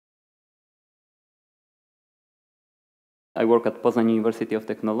I work at Poznań University of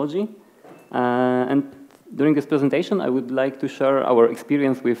Technology, and during this presentation I would like to share our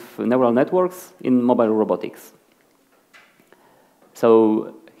experience with neural networks in mobile robotics.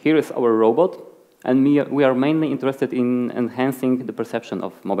 So here is our robot, and we are mainly interested in enhancing the perception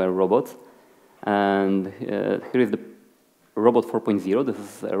of mobile robots. And here is the robot 4.0. This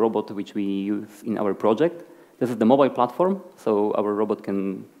is a robot which we use in our project. This is the mobile platform, so our robot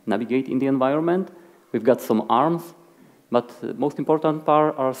can navigate in the environment. We've got some arms, but the most important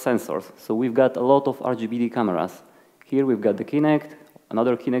part are sensors. So we've got a lot of RGBD cameras. Here we've got the Kinect,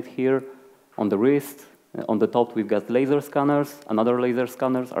 another Kinect here, on the wrist. On the top we've got laser scanners, another laser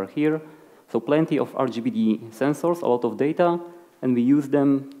scanners are here. So plenty of RGBD sensors, a lot of data, and we use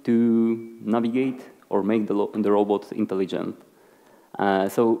them to navigate or make the robot intelligent.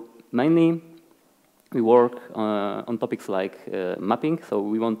 So mainly we work on topics like mapping, so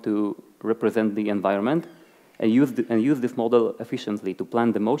we want to represent the environment and use this model efficiently to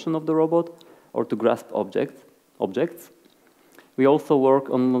plan the motion of the robot or to grasp objects. We also work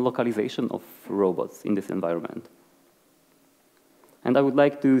on localization of robots in this environment. And I would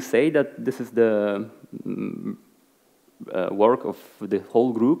like to say that this is the work of the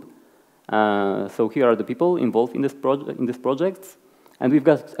whole group. So here are the people involved in this project. And we've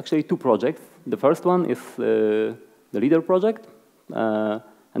got actually two projects. The first one is the LEADER project, and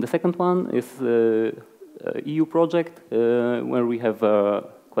the second one is EU project where we have a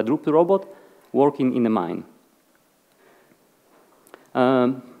quadruped robot working in a mine.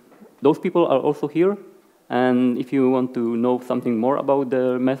 Those people are also here, and if you want to know something more about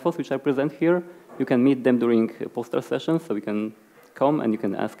the methods which I present here, you can meet them during poster sessions, so you can come and you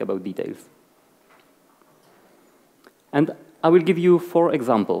can ask about details. And I will give you 4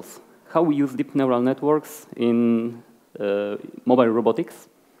 examples how we use deep neural networks in mobile robotics.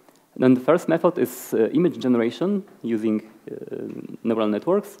 Then the first method is image generation using neural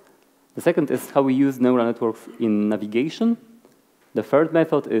networks. The second is how we use neural networks in navigation. The third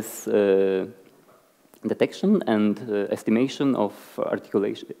method is detection and estimation of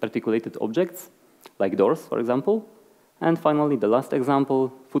articulated objects, like doors, for example. And finally, the last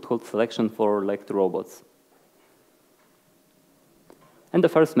example, foothold selection for light robots. And the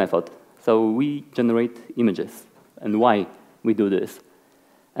first method, so we generate images. And why we do this?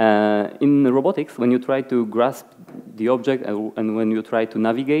 In robotics, when you try to grasp the object and when you try to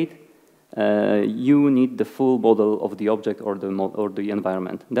navigate, you need the full model of the object or the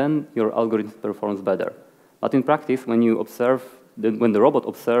environment. Then your algorithm performs better. But in practice, when you observe, when the robot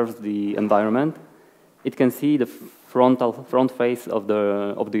observes the environment, it can see the front face of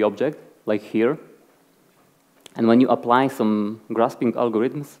the object, like here. And when you apply some grasping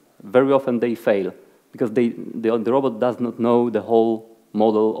algorithms, very often they fail because the robot does not know the whole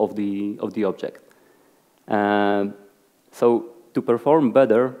model of the object. So to perform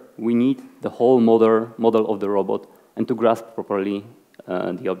better, we need the whole model of the robot and to grasp properly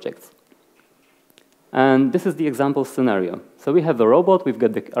the objects. And this is the example scenario. So we have a robot, we've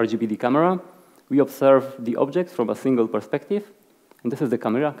got the RGBD camera, we observe the object from a single perspective, and this is the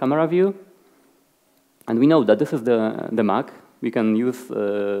camera view. And we know that this is the MAC. We can use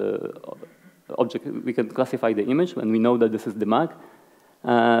we can classify the image, and we know that this is the MAC,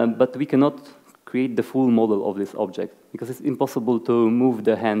 but we cannot create the full model of this object because it's impossible to move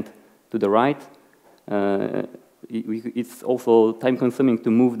the hand to the right. It's also time-consuming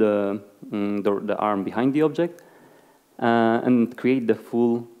to move the arm behind the object and create the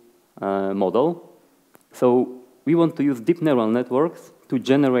full model. So we want to use deep neural networks to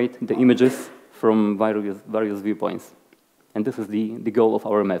generate the images from various viewpoints. And this is the goal of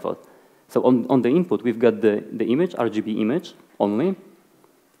our method. So on the input, we've got the image, RGB image only,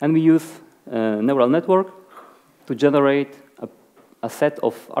 and we use a neural network to generate a set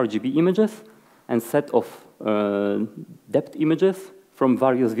of RGB images and set of depth images from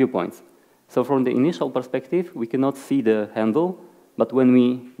various viewpoints. So from the initial perspective, we cannot see the handle, but when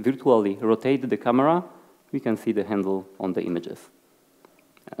we virtually rotate the camera, we can see the handle on the images.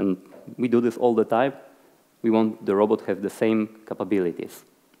 And we do this all the time. We want the robot to have the same capabilities.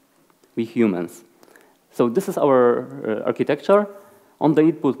 We humans. So this is our architecture. On the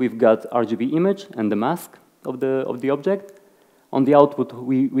input, we've got RGB image and the mask of the object. On the output,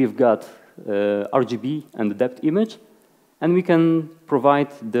 we've got RGB and the depth image, and we can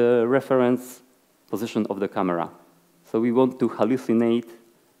provide the reference position of the camera. So we want to hallucinate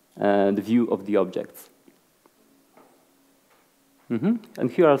the view of the objects. And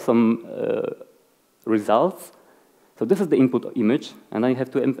here are some results. So this is the input image, and I have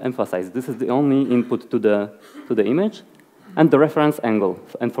to emphasize this is the only input to the image, and the reference angle.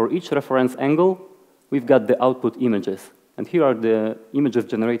 And for each reference angle, we've got the output images. And here are the images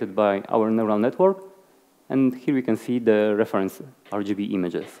generated by our neural network. And here we can see the reference RGB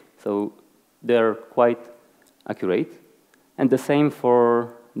images. So they're quite accurate. And the same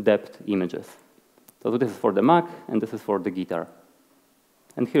for depth images. So this is for the Mac, and this is for the guitar.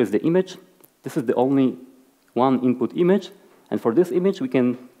 And here's the image. This is the only one input image. And for this image, we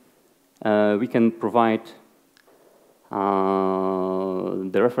can provide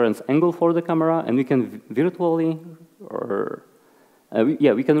the reference angle for the camera, and we can virtually, or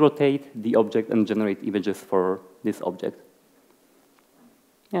we can rotate the object and generate images for this object.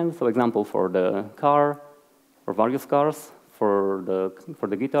 And so, example for the car, or various cars, for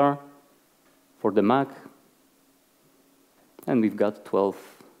the guitar, for the Mac, and we've got 12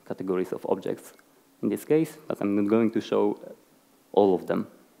 categories of objects in this case, but I'm not going to show all of them.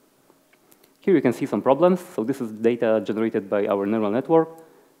 Here you can see some problems. So this is data generated by our neural network.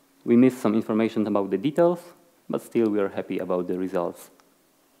 We missed some information about the details, but still we are happy about the results.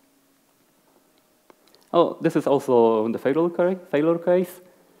 Oh, this is also the failure case.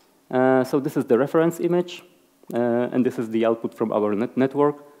 So this is the reference image, and this is the output from our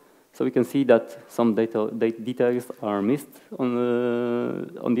network. So we can see that some details are missed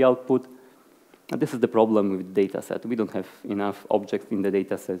on the output. And this is the problem with data set. We don't have enough objects in the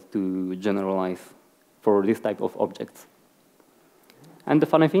data set to generalize for this type of objects. And the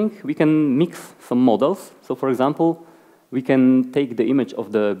funny thing, we can mix some models. So for example, we can take the image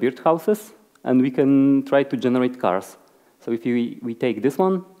of the birdhouses, and we can try to generate cars. So if we take this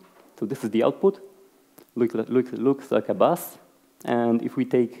one, so this is the output, looks like a bus. And if we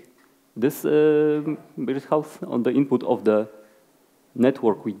take this birdhouse on the input of the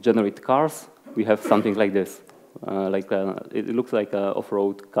network, we generate cars. We have something like this. It looks like an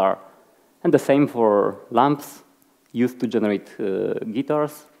off-road car. And the same for lamps used to generate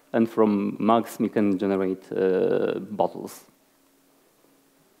guitars. And from mugs, we can generate bottles.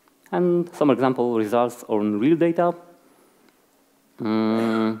 And some example results on real data.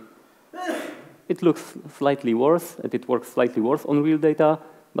 It looks slightly worse, and it works slightly worse on real data.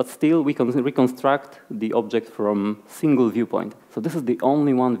 But still, we can reconstruct the object from single viewpoint. So this is the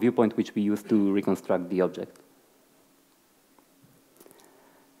only one viewpoint which we use to reconstruct the object.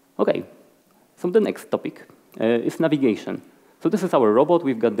 OK, so the next topic is navigation. So this is our robot.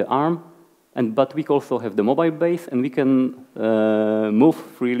 We've got the arm, but we also have the mobile base, and we can move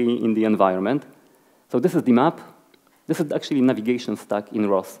freely in the environment. So this is the map. This is actually navigation stack in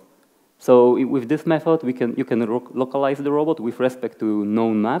ROS. So with this method, you can localize the robot with respect to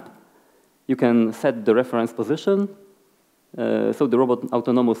known map. You can set the reference position. So the robot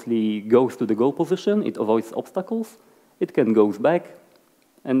autonomously goes to the goal position. It avoids obstacles. It can go back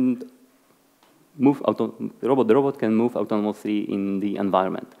and move. The robot can move autonomously in the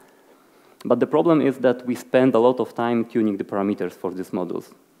environment. But the problem is that we spend a lot of time tuning the parameters for these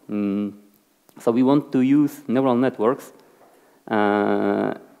models. So we want to use neural networks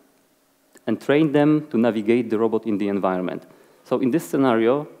and train them to navigate the robot in the environment. So in this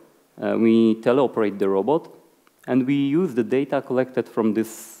scenario, we teleoperate the robot, and we use the data collected from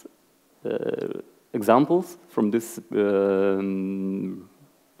these examples, from this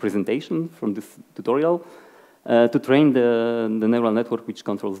presentation, from this tutorial, to train the neural network which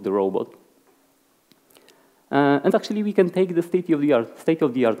controls the robot. And actually, we can take the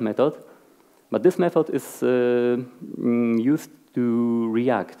state-of-the-art method, but this method is used to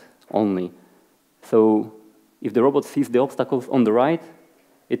react only. So if the robot sees the obstacles on the right,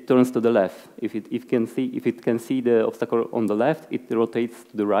 it turns to the left. If it can see the obstacle on the left, it rotates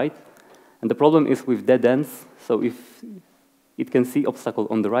to the right. And the problem is with dead ends. So if it can see obstacle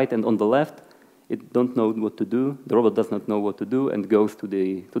on the right and on the left, it don't know what to do. The robot does not know what to do and goes to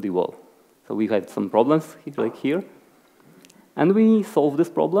the wall. So we had some problems like here. And we solved this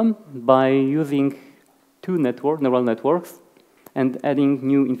problem by using two neural networks and adding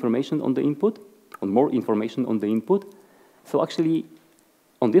new information on the input, or more information on the input. So actually,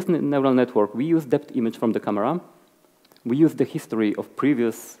 on this neural network, we use depth image from the camera. We use the history of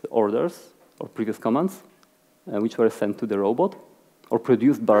previous orders or previous commands, which were sent to the robot or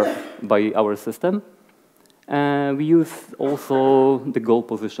produced by our system. We use also the goal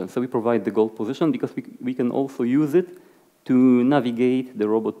position. So we provide the goal position because we can also use it to navigate the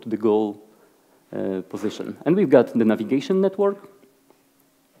robot to the goal position. And we've got the navigation network,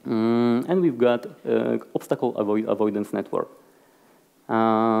 and we've got obstacle avoidance network.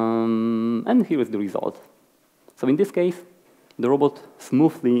 And here is the result. So in this case, the robot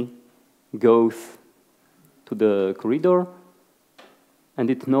smoothly goes to the corridor, and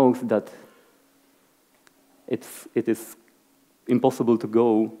it knows that it is impossible to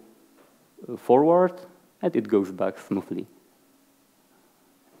go forward and it goes back smoothly.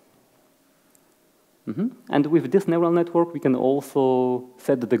 And with this neural network, we can also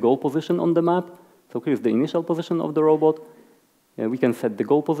set the goal position on the map. So here's the initial position of the robot. We can set the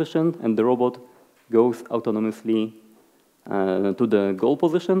goal position, and the robot goes autonomously to the goal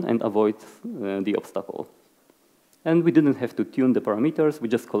position and avoids the obstacle. And we didn't have to tune the parameters. We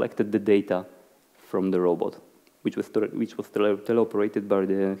just collected the data from the robot, which was teleoperated by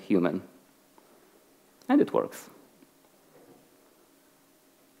the human. And it works.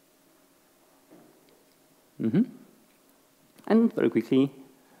 And very quickly,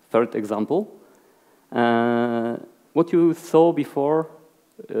 third example. What you saw before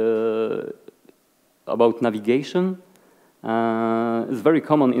about navigation is very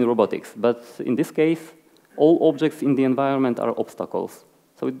common in robotics. But in this case, all objects in the environment are obstacles.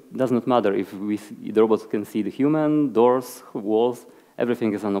 So it does not matter if the robots can see the human, doors, walls,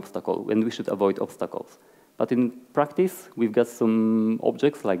 everything is an obstacle, and we should avoid obstacles. But in practice, we've got some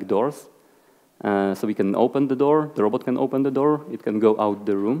objects like doors. So we can open the door, the robot can open the door, it can go out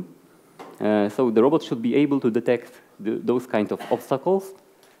the room. So the robot should be able to detect those kind of obstacles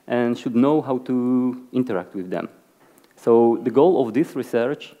and should know how to interact with them. So the goal of this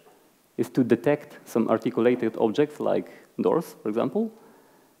research is to detect some articulated objects like doors, for example,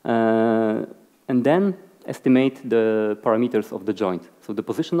 and then estimate the parameters of the joint. So the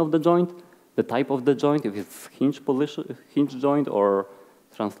position of the joint, the type of the joint, if it's hinge joint or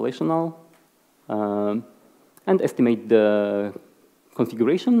translational, and estimate the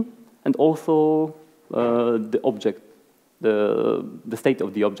configuration and also the object, the state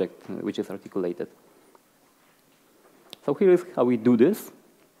of the object which is articulated. So here is how we do this.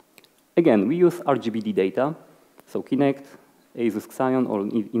 Again, we use RGBD data, so Kinect, ASUS Xion, or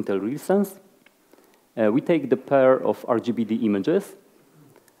Intel RealSense. We take the pair of RGBD images.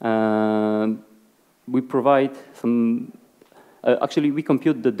 We provide some, actually we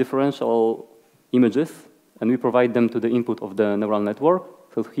compute the differential images, and we provide them to the input of the neural network.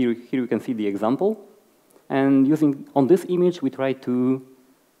 So here you can see the example. And on this image, we try to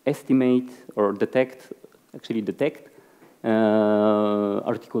estimate or detect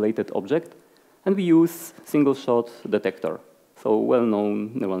articulated object. And we use single-shot detector. So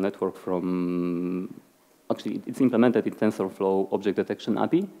well-known neural network from, actually it's implemented in TensorFlow Object Detection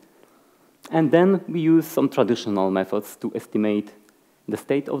API. And then we use some traditional methods to estimate the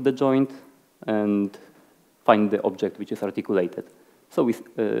state of the joint and find the object which is articulated. So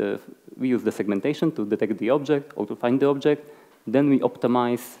we use the segmentation to detect the object or to find the object. Then we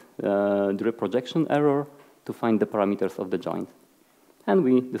optimize the reprojection error to find the parameters of the joint.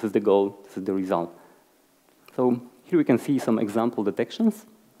 And this is the goal, this is the result. So here we can see some example detections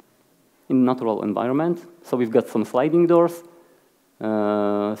in natural environment. So we've got some sliding doors,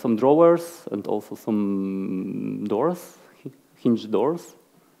 some drawers, and also some doors, hinge doors.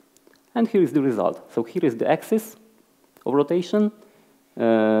 And here is the result. So here is the axis of rotation,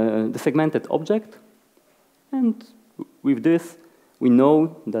 the segmented object. And with this, we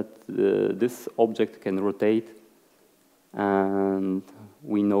know that this object can rotate, and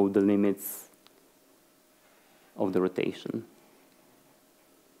we know the limits of the rotation.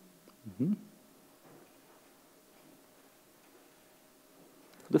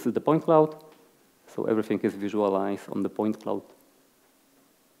 This is the point cloud. So everything is visualized on the point cloud.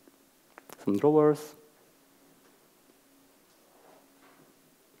 Some drawers.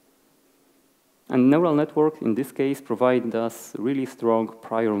 And neural network, in this case, provide us really strong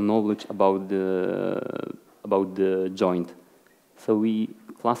prior knowledge about the joint. So we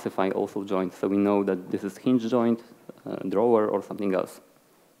classify also joints, so we know that this is hinge joint, drawer, or something else.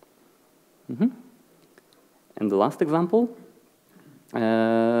 And the last example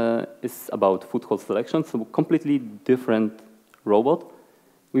is about foothold selection, so completely different robot.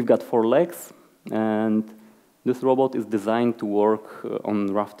 We've got 4 legs, and this robot is designed to work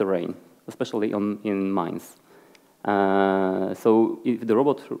on rough terrain, especially in mines. So if the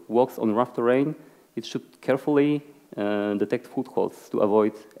robot walks on rough terrain, it should carefully detect footholds to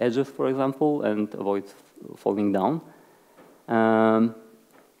avoid edges, for example, and avoid falling down.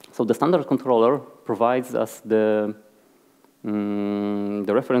 So the standard controller provides us the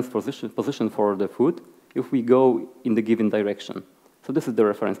reference position for the foot if we go in the given direction. So this is the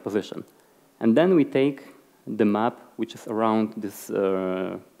reference position. And then we take the map, which is around this,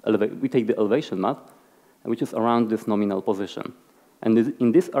 we take the elevation map, which is around this nominal position. And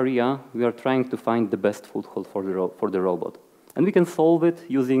in this area, we are trying to find the best foothold for the robot. And we can solve it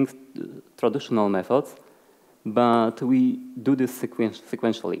using traditional methods, but we do this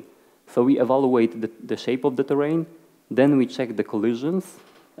sequentially. So we evaluate the shape of the terrain, then we check the collisions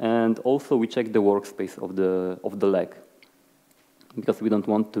and also we check the workspace of the leg, because we don't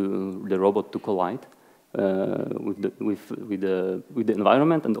want the robot to collide with the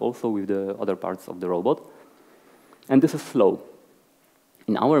environment and also with the other parts of the robot. And this is slow.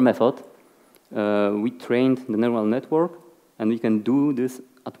 In our method, we trained the neural network, and we can do this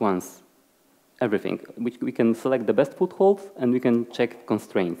at once, everything. We can select the best footholds, and we can check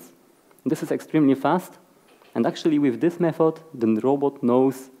constraints. This is extremely fast, and actually with this method, the robot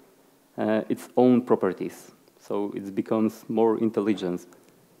knows its own properties. So it becomes more intelligent.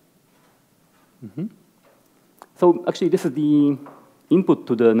 So actually, this is the input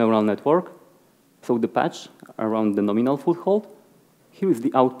to the neural network. So the patch around the nominal foothold. Here is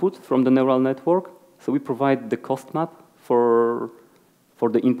the output from the neural network. So we provide the cost map for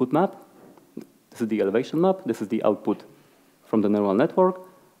the input map. This is the elevation map. This is the output from the neural network.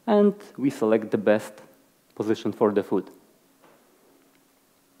 And we select the best position for the foot.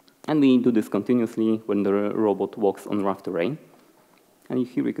 And we do this continuously when the robot walks on rough terrain. And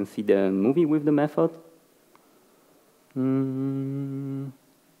here we can see the movie with the method.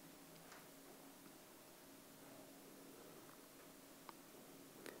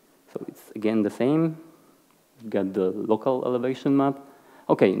 So it's again the same. We've got the local elevation map.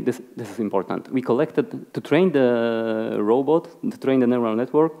 Okay, this is important. We collected, to train the robot, to train the neural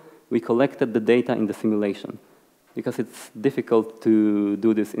network, we collected the data in the simulation. Because it's difficult to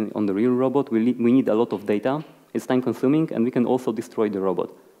do this on the real robot, we need a lot of data. It's time consuming, and we can also destroy the robot.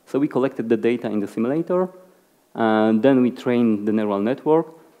 So we collected the data in the simulator, and then we trained the neural network.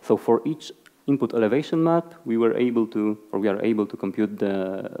 So for each input elevation map, we are able to compute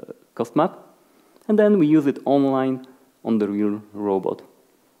the cost map, and then we use it online on the real robot.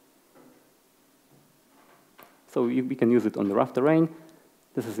 So we can use it on the rough terrain.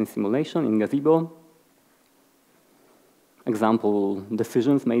 This is in simulation, in gazebo. Example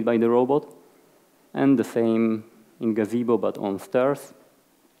decisions made by the robot. And the same in gazebo, but on stairs.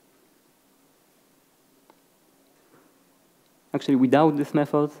 Actually, without this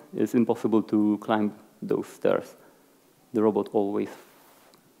method, it's impossible to climb those stairs. The robot always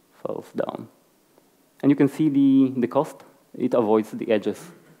falls down. And you can see the cost. It avoids the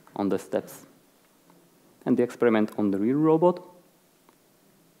edges on the steps. And the experiment on the real robot.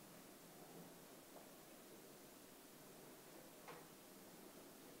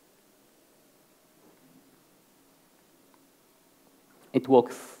 It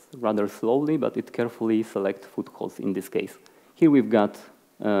walks rather slowly, but it carefully selects footholds in this case. Here we've got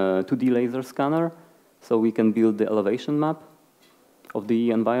 2D laser scanner, so we can build the elevation map of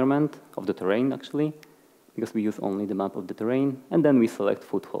the environment, of the terrain actually, because we use only the map of the terrain, and then we select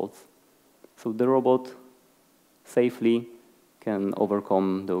footholds. So the robot safely can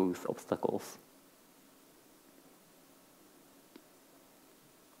overcome those obstacles.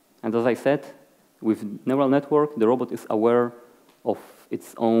 And as I said, with neural network, the robot is aware of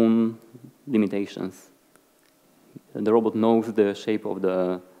its own limitations. The robot knows the shape of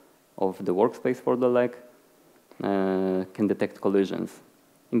the workspace for the leg, can detect collisions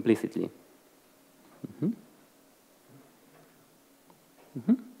implicitly.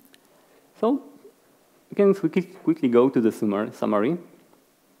 So we can quickly go to the summary.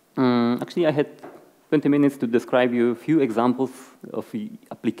 Actually, I had 20 minutes to describe you a few examples of the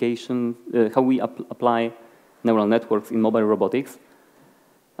application, how we apply neural networks in mobile robotics.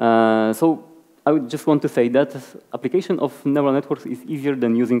 So I would just want to say that application of neural networks is easier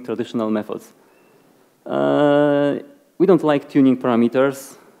than using traditional methods. We don't like tuning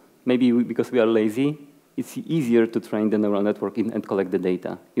parameters, maybe because we are lazy. It's easier to train the neural network and collect the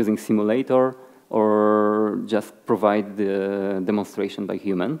data using simulator or just provide the demonstration by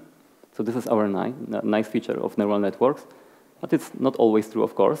human. So this is our nice feature of neural networks, but it's not always true,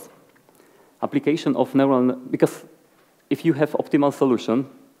 of course. Application of because if you have optimal solution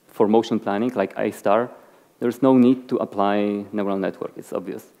for motion planning, like I*, there's no need to apply neural network, it's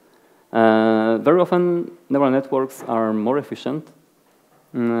obvious. Very often, neural networks are more efficient,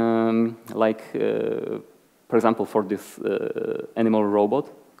 for example, for this animal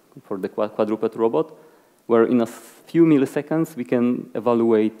robot, for the quadruped robot, where in a few milliseconds we can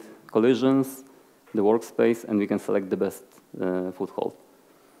evaluate collisions, the workspace, and we can select the best foothold.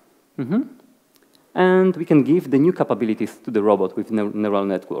 And we can give the new capabilities to the robot with neural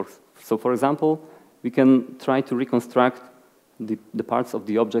networks. So for example, we can try to reconstruct the parts of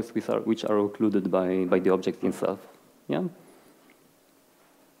the objects which are occluded by the object itself. Yeah.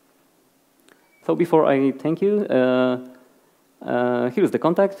 So before I thank you, here's the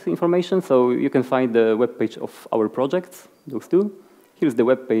contact information. So you can find the web page of our projects, those two. Here's the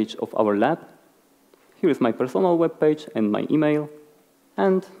web page of our lab. Here is my personal web page and my email.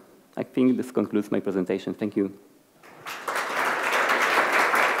 And I think this concludes my presentation. Thank you.